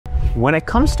When it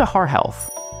comes to heart health,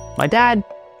 my dad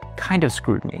kind of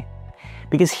screwed me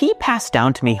because he passed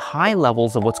down to me high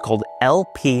levels of what's called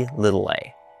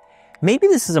Lp(a). Maybe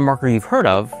this is a marker you've heard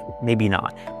of, maybe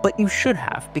not, but you should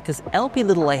have, because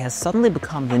Lp(a) has suddenly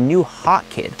become the new hot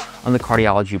kid on the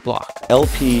cardiology block.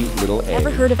 Lp(a). Ever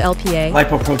heard of LPA?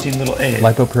 Lipoprotein(a).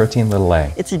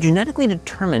 Lipoprotein(a). It's a genetically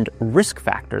determined risk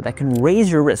factor that can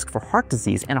raise your risk for heart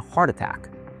disease and a heart attack.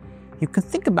 You can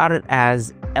think about it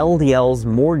as LDL's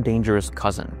more dangerous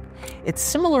cousin. It's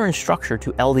similar in structure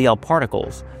to LDL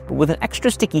particles, but with an extra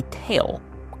sticky tail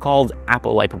called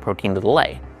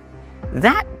apolipoprotein(a).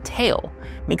 That tail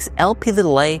makes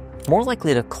Lp(a) more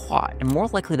likely to clot and more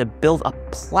likely to build up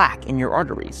plaque in your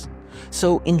arteries.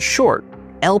 So in short,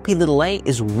 Lp(a)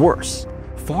 is worse,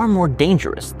 far more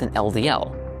dangerous than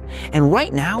LDL. And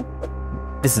right now,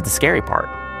 this is the scary part.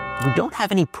 We don't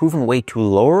have any proven way to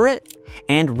lower it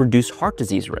and reduce heart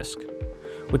disease risk,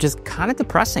 which is kind of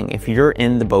depressing if you're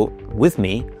in the boat with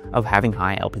me of having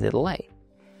high Lp(a).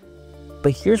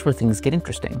 But here's where things get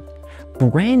interesting.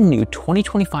 Brand new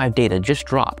 2025 data just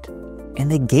dropped,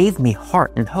 and they gave me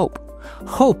heart and hope.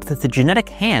 Hope that the genetic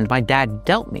hand my dad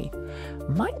dealt me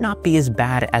might not be as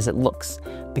bad as it looks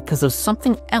because of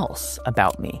something else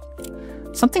about me.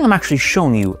 Something I'm actually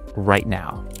showing you right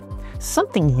now.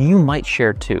 Something you might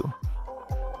share too.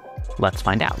 Let's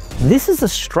find out. This is a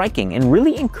striking and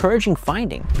really encouraging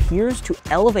finding. Appears to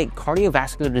elevate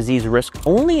cardiovascular disease risk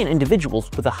only in individuals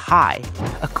with a high.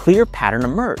 A clear pattern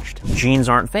emerged. Genes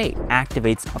aren't fake.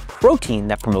 Activates a protein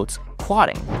that promotes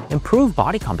clotting. Improve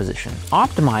body composition.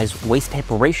 Optimize waist-to-hip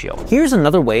ratio. Here's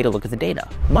another way to look at the data.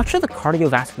 Much of the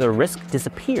cardiovascular risk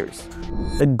disappears.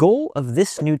 The goal of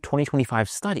this new 2025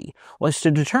 study was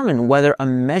to determine whether a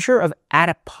measure of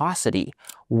adiposity,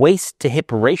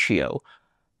 waist-to-hip ratio,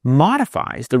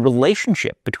 modifies the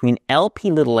relationship between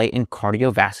Lp(a) and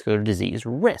cardiovascular disease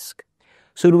risk.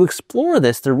 So to explore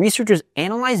this, the researchers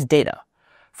analyzed data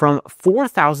from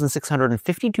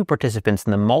 4,652 participants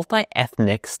in the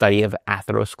multi-ethnic study of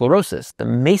atherosclerosis, the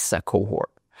MESA cohort.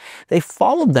 They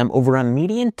followed them over a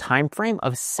median time frame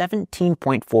of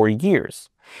 17.4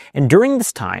 years. And during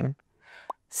this time,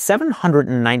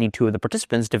 792 of the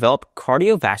participants developed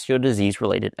cardiovascular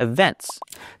disease-related events.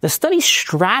 The study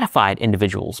stratified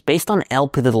individuals based on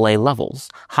Lp(a) levels,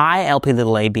 high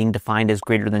Lp(a) being defined as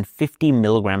greater than 50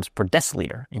 milligrams per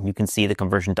deciliter, and you can see the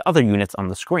conversion to other units on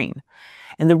the screen.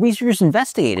 And the researchers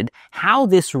investigated how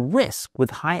this risk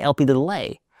with high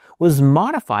Lp(a) was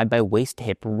modified by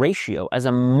waist-to-hip ratio as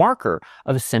a marker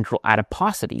of central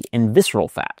adiposity and visceral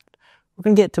fat. We're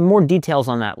going to get to more details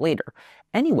on that later.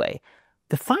 Anyway,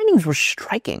 the findings were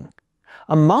striking.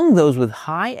 Among those with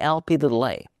high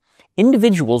Lp(a),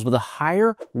 individuals with a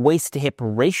higher waist-to-hip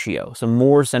ratio, so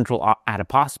more central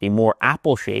adiposity, more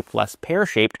apple-shaped, less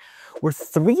pear-shaped, were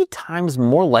 3 times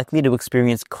more likely to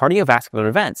experience cardiovascular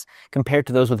events compared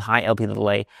to those with high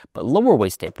Lp(a) but lower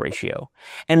waist-to-hip ratio.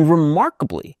 And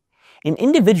remarkably, in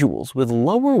individuals with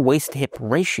lower waist-to-hip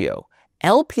ratio,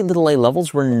 Lp(a)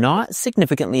 levels were not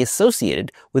significantly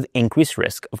associated with increased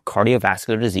risk of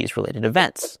cardiovascular disease-related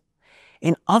events.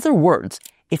 In other words,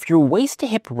 if your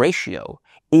waist-to-hip ratio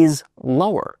is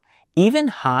lower, even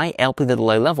high Lp(a)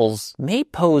 levels may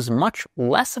pose much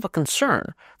less of a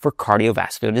concern for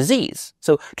cardiovascular disease.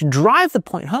 So to drive the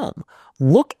point home,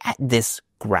 look at this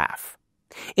graph.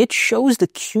 It shows the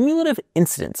cumulative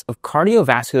incidence of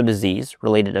cardiovascular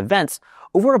disease-related events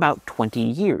over about 20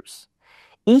 years.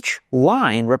 Each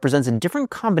line represents a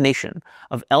different combination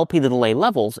of Lp(a)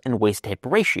 levels and waist-to-hip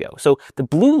ratio. So the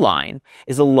blue line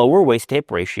is a lower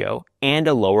waist-to-hip ratio and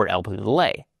a lower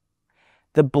Lp(a).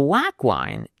 The black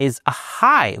line is a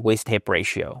high waist-to-hip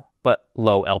ratio, but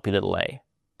low Lp(a).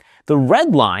 The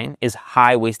red line is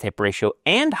high waist-to-hip ratio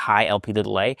and high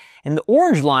Lp(a), and the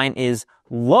orange line is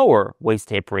lower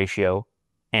waist-to-hip ratio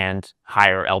and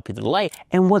higher Lp(a).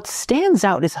 And what stands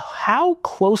out is how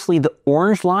closely the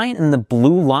orange line and the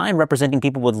blue line, representing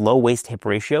people with low waist-to-hip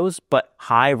ratios, but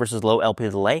high versus low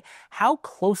Lp(a), how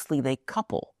closely they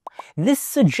couple. This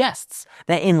suggests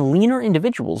that in leaner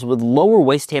individuals with lower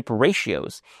waist-to-hip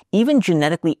ratios, even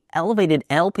genetically elevated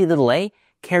Lp(a)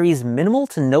 carries minimal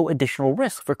to no additional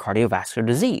risk for cardiovascular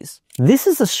disease. This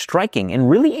is a striking and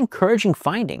really encouraging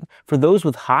finding for those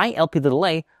with high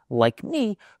Lp(a), like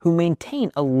me, who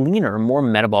maintain a leaner, more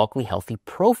metabolically healthy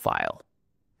profile.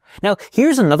 Now,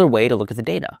 here's another way to look at the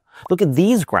data. Look at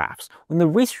these graphs. When the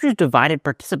researchers divided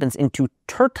participants into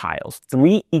tertiles,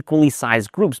 3 equally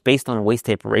sized groups based on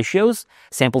waist-to-hip ratios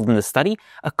sampled in the study,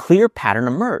 a clear pattern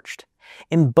emerged.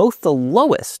 In both the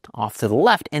lowest, off to the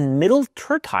left, and middle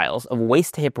tertiles of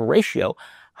waist-to-hip ratio,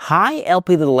 High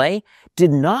Lp(a)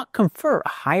 did not confer a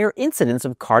higher incidence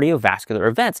of cardiovascular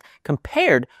events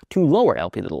compared to lower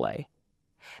Lp(a).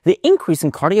 The increase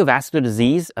in cardiovascular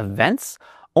disease events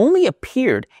only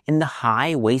appeared in the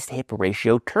high waist-hip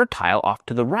ratio tertile off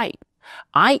to the right,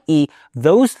 i.e.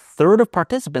 those third of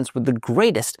participants with the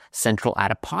greatest central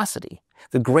adiposity,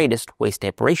 the greatest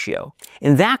waist-hip ratio.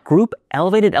 In that group,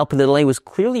 elevated Lp(a) was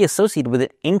clearly associated with an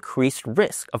increased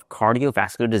risk of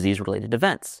cardiovascular disease-related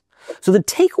events. So the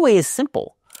takeaway is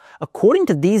simple. According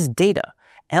to these data,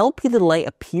 Lp(a)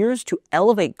 appears to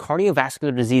elevate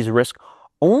cardiovascular disease risk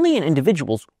only in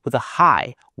individuals with a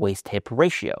high waist-hip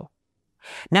ratio.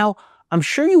 Now, I'm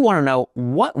sure you want to know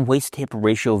what waist-hip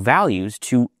ratio values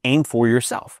to aim for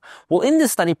yourself. Well, in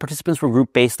this study, participants were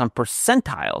grouped based on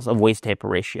percentiles of waist-hip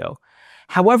ratio.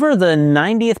 However, the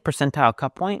 90th percentile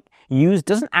cut point used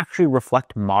doesn't actually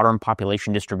reflect modern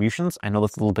population distributions. I know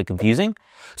that's a little bit confusing.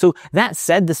 So that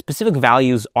said, the specific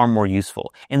values are more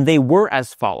useful, and they were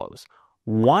as follows: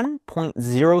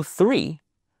 1.03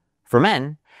 for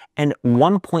men and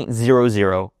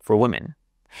 1.00 for women.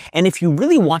 And if you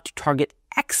really want to target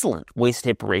excellent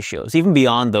waist-hip ratios, even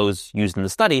beyond those used in the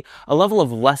study, a level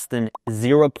of less than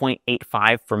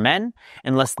 0.85 for men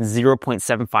and less than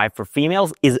 0.75 for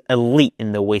females is elite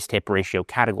in the waist-hip ratio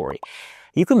category.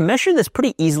 You can measure this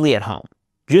pretty easily at home.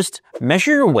 Just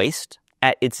measure your waist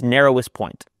at its narrowest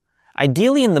point.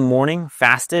 Ideally in the morning,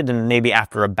 fasted, and maybe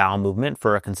after a bowel movement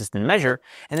for a consistent measure,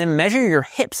 and then measure your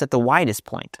hips at the widest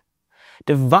point.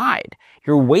 Divide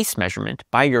your waist measurement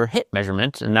by your hip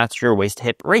measurement, and that's your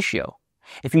waist-hip ratio.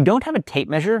 If you don't have a tape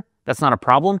measure, that's not a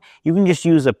problem. You can just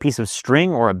use a piece of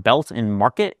string or a belt and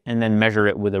mark it, and then measure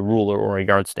it with a ruler or a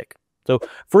yardstick. So,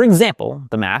 for example,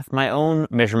 the math, my own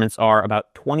measurements are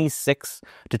about 26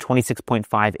 to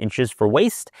 26.5 inches for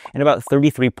waist and about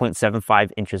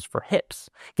 33.75 inches for hips,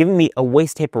 giving me a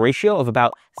waist-hip ratio of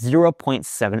about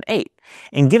 0.78.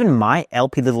 And given my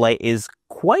Lp(a) is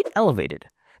quite elevated,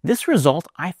 this result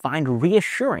I find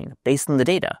reassuring based on the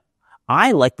data.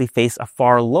 I likely face a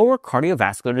far lower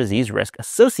cardiovascular disease risk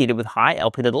associated with high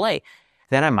Lp(a)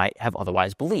 than I might have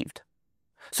otherwise believed.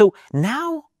 So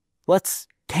now let's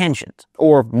tangent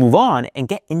or move on and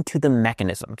get into the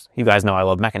mechanisms. You guys know I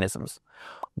love mechanisms.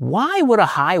 Why would a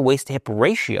high waist-hip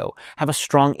ratio have a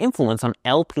strong influence on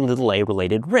Lp(a)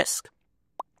 related risk?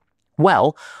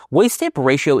 Well, waist-hip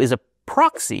ratio is a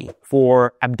proxy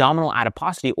for abdominal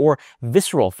adiposity or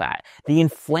visceral fat, the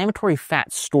inflammatory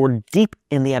fat stored deep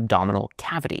in the abdominal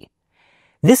cavity.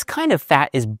 This kind of fat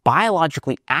is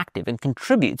biologically active and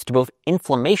contributes to both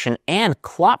inflammation and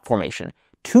clot formation,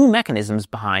 two mechanisms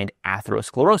behind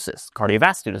atherosclerosis,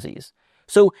 cardiovascular disease.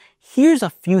 So here's a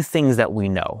few things that we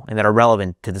know and that are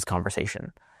relevant to this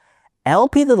conversation.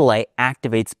 Lp(a)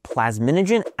 activates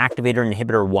plasminogen activator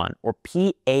inhibitor 1, or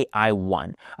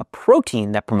PAI1, a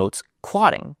protein that promotes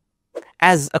clotting.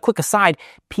 As a quick aside,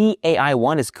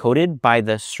 PAI1 is coded by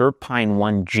the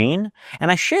SERPINE1 gene,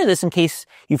 and I share this in case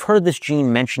you've heard this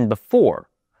gene mentioned before,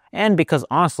 and because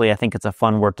honestly I think it's a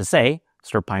fun word to say,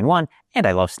 SERPINE1, and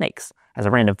I love snakes. As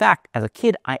a random fact, as a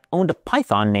kid I owned a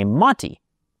python named Monty.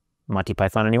 Monty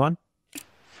Python, anyone?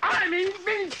 I'm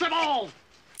invincible!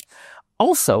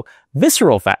 Also,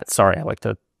 visceral fat, sorry, I like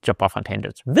to jump off on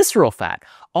tangents. Visceral fat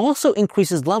also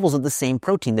increases levels of the same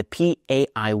protein, the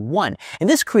PAI1, and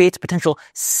this creates potential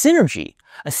synergy,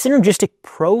 a synergistic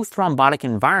prothrombotic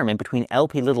environment between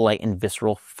Lp(a) and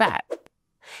visceral fat.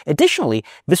 Additionally,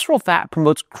 visceral fat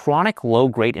promotes chronic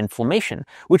low-grade inflammation,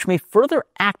 which may further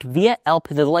act via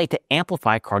Lp(a) to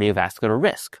amplify cardiovascular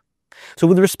risk. So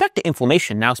with respect to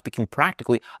inflammation, now speaking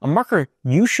practically, a marker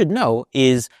you should know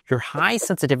is your high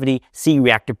sensitivity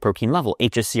C-reactive protein level,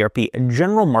 hsCRP, a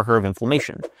general marker of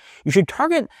inflammation. You should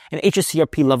target an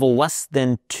hsCRP level less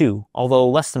than 2, although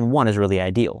less than 1 is really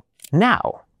ideal.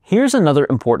 Now, here's another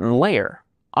important layer,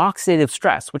 oxidative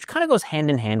stress, which kind of goes hand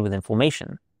in hand with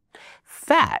inflammation.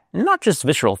 Fat, not just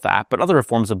visceral fat, but other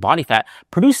forms of body fat,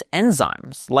 produce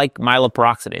enzymes like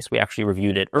myeloperoxidase. We actually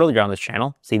reviewed it earlier on this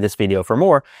channel. See this video for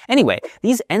more. Anyway,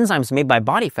 these enzymes made by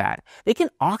body fat, they can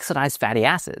oxidize fatty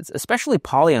acids, especially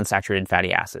polyunsaturated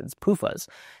fatty acids, PUFAs,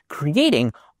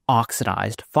 creating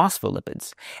oxidized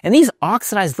phospholipids. And these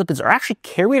oxidized lipids are actually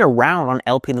carried around on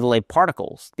Lp(a)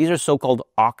 particles. These are so-called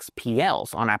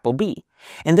OXPLs on ApoB.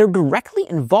 And they're directly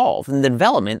involved in the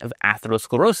development of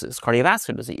atherosclerosis,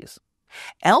 cardiovascular disease.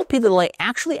 Lp(a)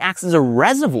 actually acts as a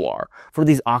reservoir for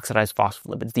these oxidized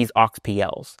phospholipids, these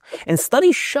OXPLs. And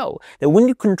studies show that when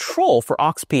you control for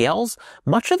OXPLs,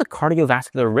 much of the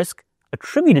cardiovascular risk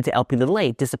attributed to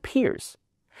Lp(a) disappears.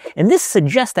 And this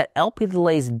suggests that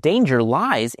Lp(a)'s danger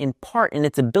lies in part in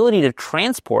its ability to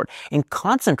transport and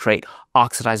concentrate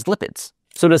oxidized lipids.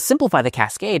 So to simplify the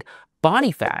cascade,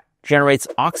 body fat generates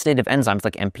oxidative enzymes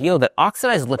like MPO that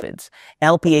oxidize lipids.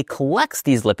 LPA collects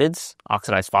these lipids,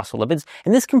 oxidized phospholipids,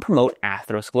 and this can promote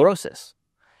atherosclerosis.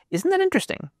 Isn't that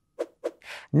interesting?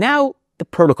 Now, the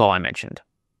protocol I mentioned.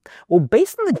 Well,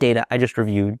 based on the data I just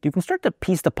reviewed, you can start to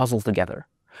piece the puzzles together.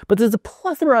 But there's a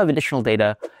plethora of additional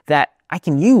data that I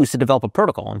can use to develop a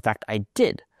protocol. In fact, I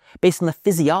did, based on the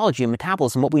physiology and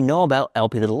metabolism, what we know about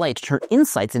Lp(a) to turn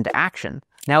insights into action.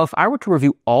 Now, if I were to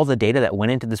review all the data that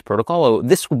went into this protocol,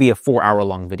 this would be a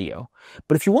 4-hour-long video.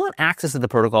 But if you want access to the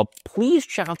protocol, please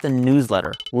check out the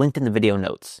newsletter linked in the video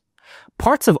notes.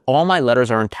 Parts of all my letters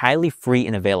are entirely free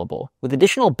and available, with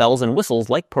additional bells and whistles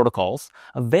like protocols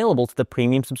available to the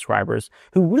premium subscribers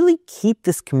who really keep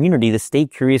this community, the Stay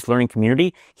Curious learning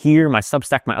community, here, my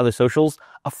Substack, my other socials,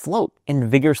 afloat and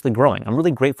vigorously growing. I'm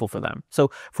really grateful for them. So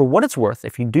for what it's worth,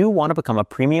 if you do want to become a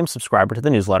premium subscriber to the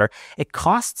newsletter, it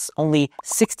costs only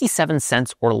 67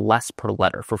 cents or less per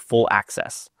letter for full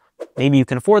access. Maybe you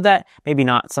can afford that, maybe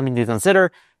not, something to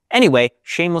consider. Anyway,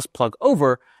 shameless plug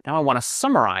over. Now I want to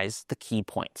summarize the key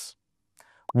points.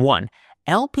 1.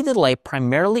 Lp(a)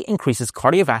 primarily increases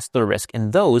cardiovascular risk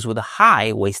in those with a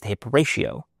high waist-to-hip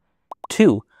ratio.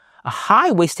 2. A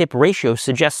high waist-to-hip ratio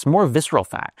suggests more visceral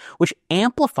fat, which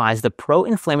amplifies the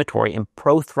pro-inflammatory and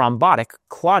pro-thrombotic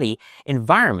clotting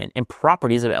environment and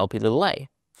properties of Lp(a).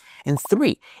 And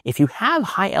 3. If you have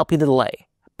high Lp(a),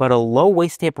 but a low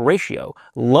waist-to-hip ratio,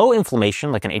 low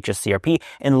inflammation like an hsCRP,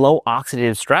 and low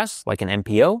oxidative stress like an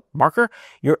MPO marker,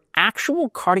 your actual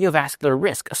cardiovascular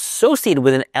risk associated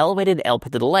with an elevated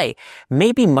Lp(a)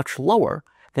 may be much lower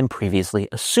than previously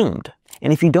assumed.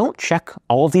 And if you don't check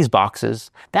all of these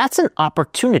boxes, that's an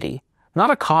opportunity,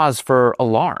 not a cause for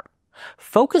alarm.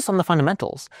 Focus on the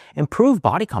fundamentals, improve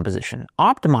body composition,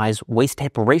 optimize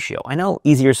waist-to-hip ratio. I know,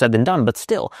 easier said than done, but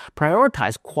still,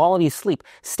 prioritize quality sleep,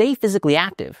 stay physically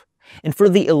active. And for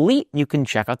the elite, you can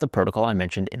check out the protocol I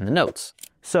mentioned in the notes.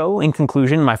 So, in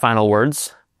conclusion, my final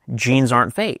words, genes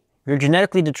aren't fate. Your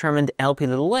genetically determined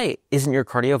Lp(a) isn't your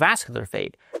cardiovascular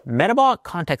fate. Metabolic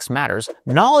context matters,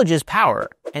 knowledge is power,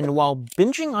 and while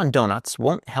binging on donuts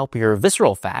won't help your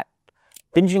visceral fat,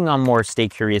 binging on more Stay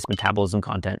Curious metabolism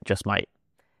content just might.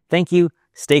 Thank you.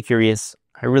 Stay curious.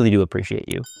 I really do appreciate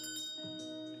you.